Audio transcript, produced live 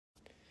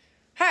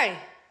Hey,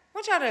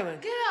 what y'all doing?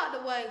 Get out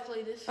of the way,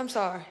 Cletus. I'm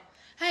sorry.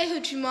 Hey,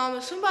 Hoochie Mama,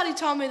 somebody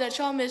told me that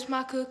y'all missed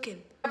my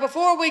cooking.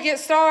 Before we get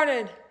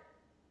started,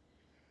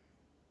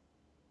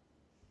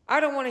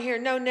 I don't want to hear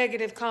no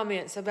negative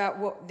comments about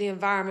what the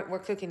environment we're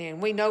cooking in.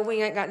 We know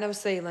we ain't got no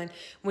ceiling.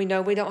 We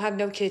know we don't have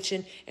no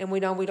kitchen. And we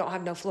know we don't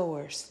have no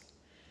floors.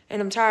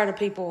 And I'm tired of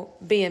people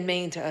being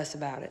mean to us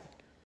about it.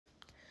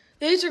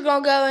 These are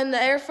going to go in the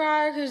air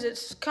fryer because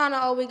it's kind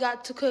of all we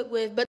got to cook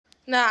with. But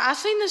now, I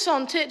seen this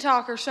on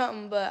TikTok or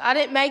something, but I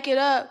didn't make it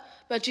up.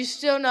 But you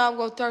still know I'm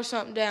going to throw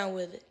something down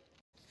with it.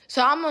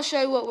 So I'm going to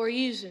show you what we're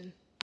using.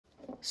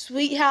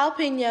 Sweet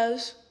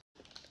jalapenos,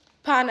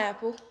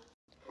 pineapple,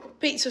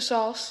 pizza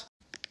sauce,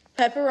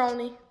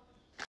 pepperoni,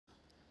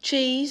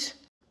 cheese,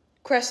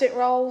 crescent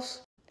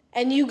rolls,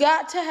 and you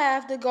got to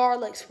have the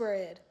garlic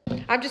spread.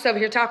 I'm just over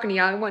here talking to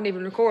y'all. I wasn't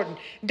even recording.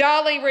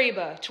 Dolly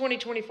Reba,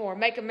 2024,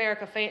 Make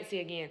America Fancy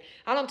Again.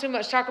 I don't too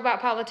much talk about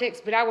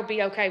politics, but I would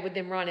be okay with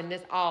them running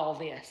all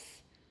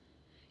this.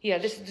 Yeah,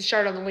 this is the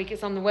shirt on the week.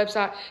 It's on the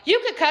website.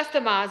 You could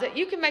customize it.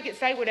 You can make it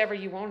say whatever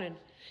you wanted.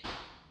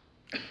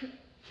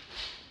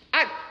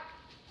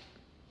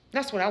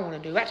 That's what I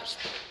want to do.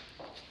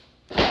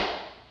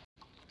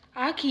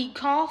 I keep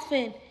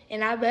coughing,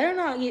 and I better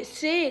not get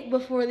sick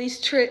before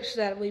these trips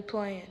that we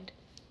planned.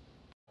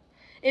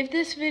 If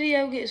this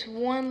video gets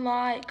 1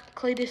 like,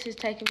 Cletus is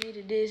taking me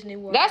to Disney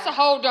World. That's a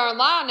whole darn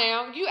lie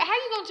now. How you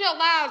going to tell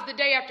lies the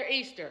day after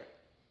Easter?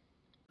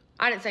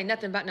 I didn't say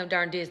nothing about no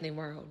darn Disney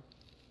World.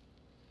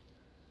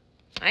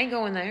 I ain't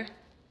going there.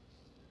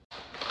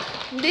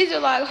 These are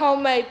like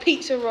homemade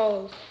pizza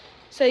rolls.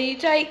 So you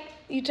take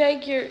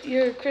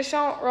your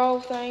croissant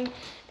roll thing,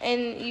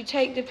 and you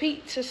take the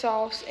pizza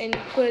sauce and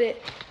you put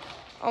it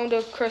on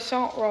the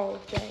croissant roll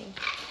thing.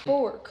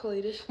 Fork,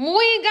 Cletus. Well,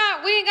 we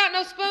ain't got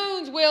no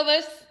spoons,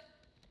 Willis.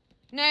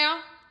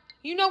 Now,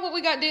 you know what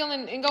we got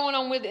dealing and going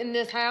on with in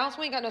this house.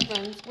 We ain't got no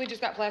spoons. We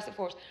just got plastic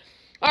forks.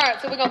 All right,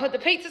 so we're gonna put the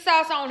pizza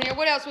sauce on here.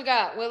 What else we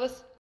got,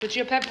 Willis? Put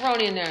your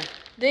pepperoni in there.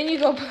 Then you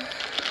go.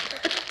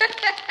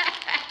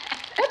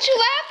 What you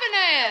laughing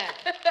at?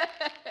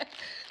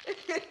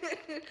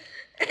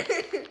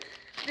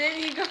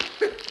 Then you go.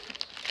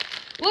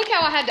 Look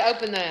how I had to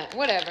open that.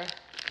 Whatever.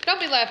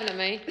 Don't be laughing at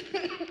me.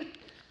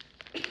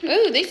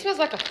 Ooh, these smells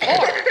like a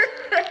fart.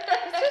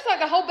 It smells like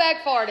a whole bag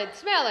farted.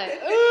 Smell it.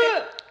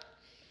 Ooh.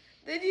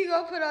 Then you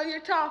go put all your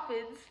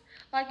toppings,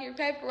 like your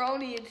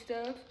pepperoni and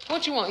stuff.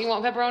 What you want? You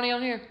want pepperoni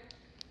on here?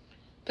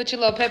 Put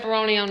your little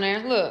pepperoni on there.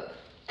 Look.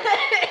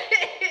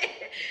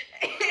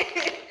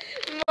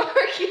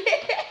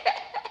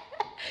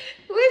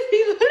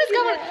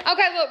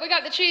 Okay, look, we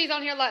got the cheese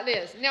on here like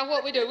this. Now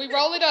what we do, we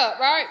roll it up,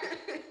 right?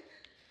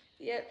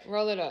 Yep.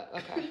 Roll it up,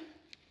 okay.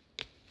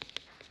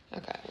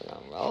 Okay, we're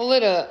gonna roll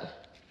it up.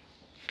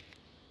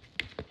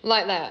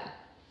 Like that.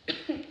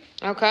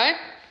 Okay?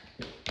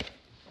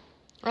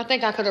 I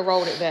think I could have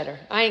rolled it better.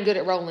 I ain't good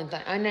at rolling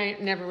things. I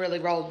never really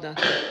rolled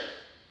nothing.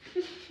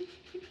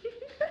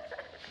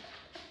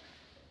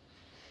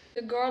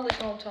 The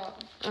garlic on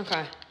top.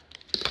 Okay.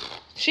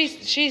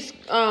 She's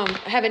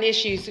having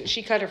issues.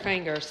 She cut her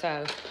finger,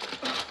 so.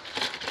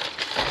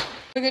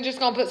 We're just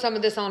going to put some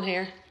of this on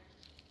here.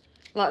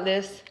 Like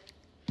this.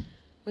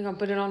 We're going to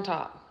put it on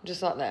top.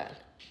 Just like that.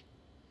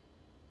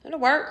 It'll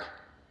work.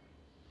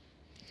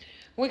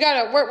 We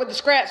got to work with the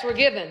scraps we're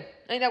given.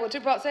 Ain't that what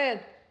Tupac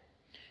said?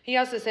 He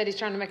also said he's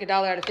trying to make $1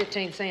 out of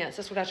 15 cents.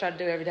 That's what I try to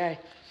do every day.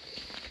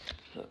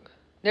 Look.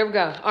 There we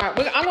go. All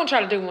right. I'm going to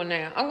try to do one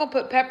now. I'm going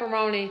to put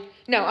pepperoni.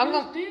 No, I'm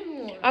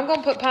going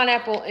to put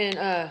pineapple and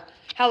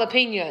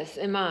jalapenos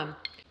in mine.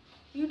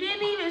 You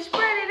didn't even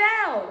spread it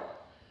out.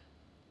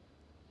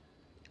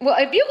 Well,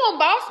 if you're going to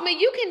boss me,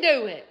 you can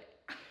do it.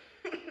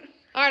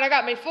 All right, I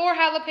got me 4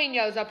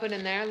 jalapenos I put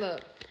in there.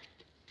 Look.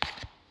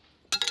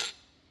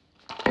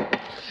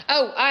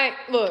 Oh, I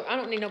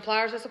don't need no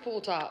pliers. That's a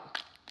pull top.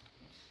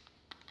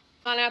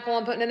 Pineapple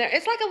I'm putting in there.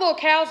 It's like a little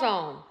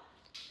calzone.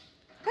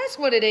 That's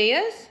what it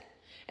is.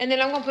 And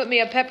then I'm going to put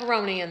me a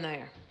pepperoni in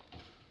there.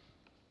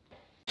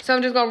 So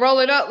I'm just going to roll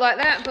it up like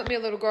that and put me a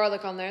little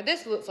garlic on there.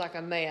 This looks like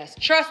a mess.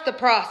 Trust the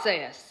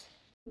process.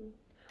 Look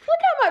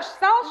how much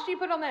sauce you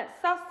put on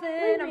that.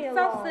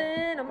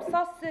 Saucing, I'm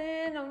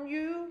saucing on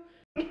you.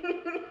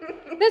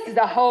 This is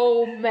a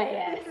whole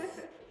mess.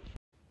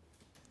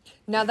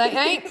 Now, they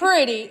ain't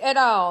pretty at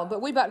all,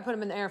 but we about to put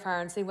them in the air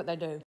fryer and see what they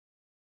do.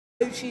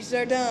 She's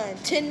are done.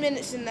 10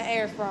 minutes in the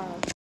air fryer.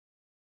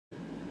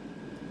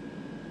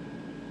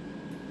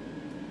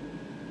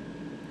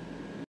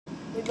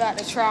 We about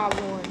to try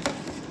one.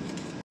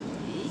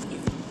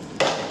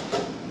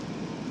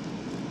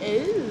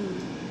 Ooh.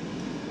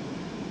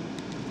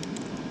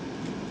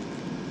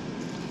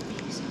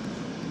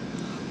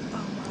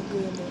 Oh my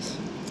goodness.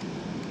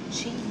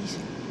 Cheese.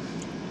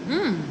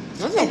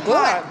 That's so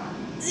good.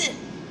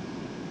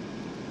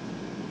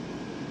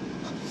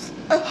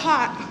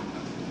 Hot.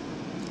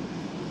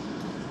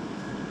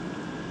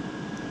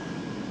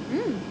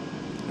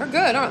 They're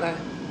good, aren't they?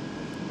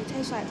 It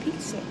tastes like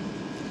pizza.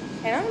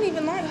 And I don't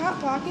even like Hot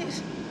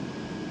Pockets.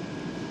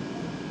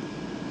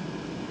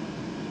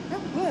 They're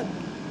good.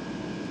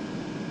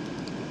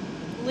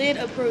 Lid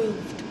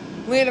approved.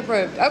 Lid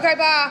approved. Okay,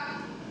 bye.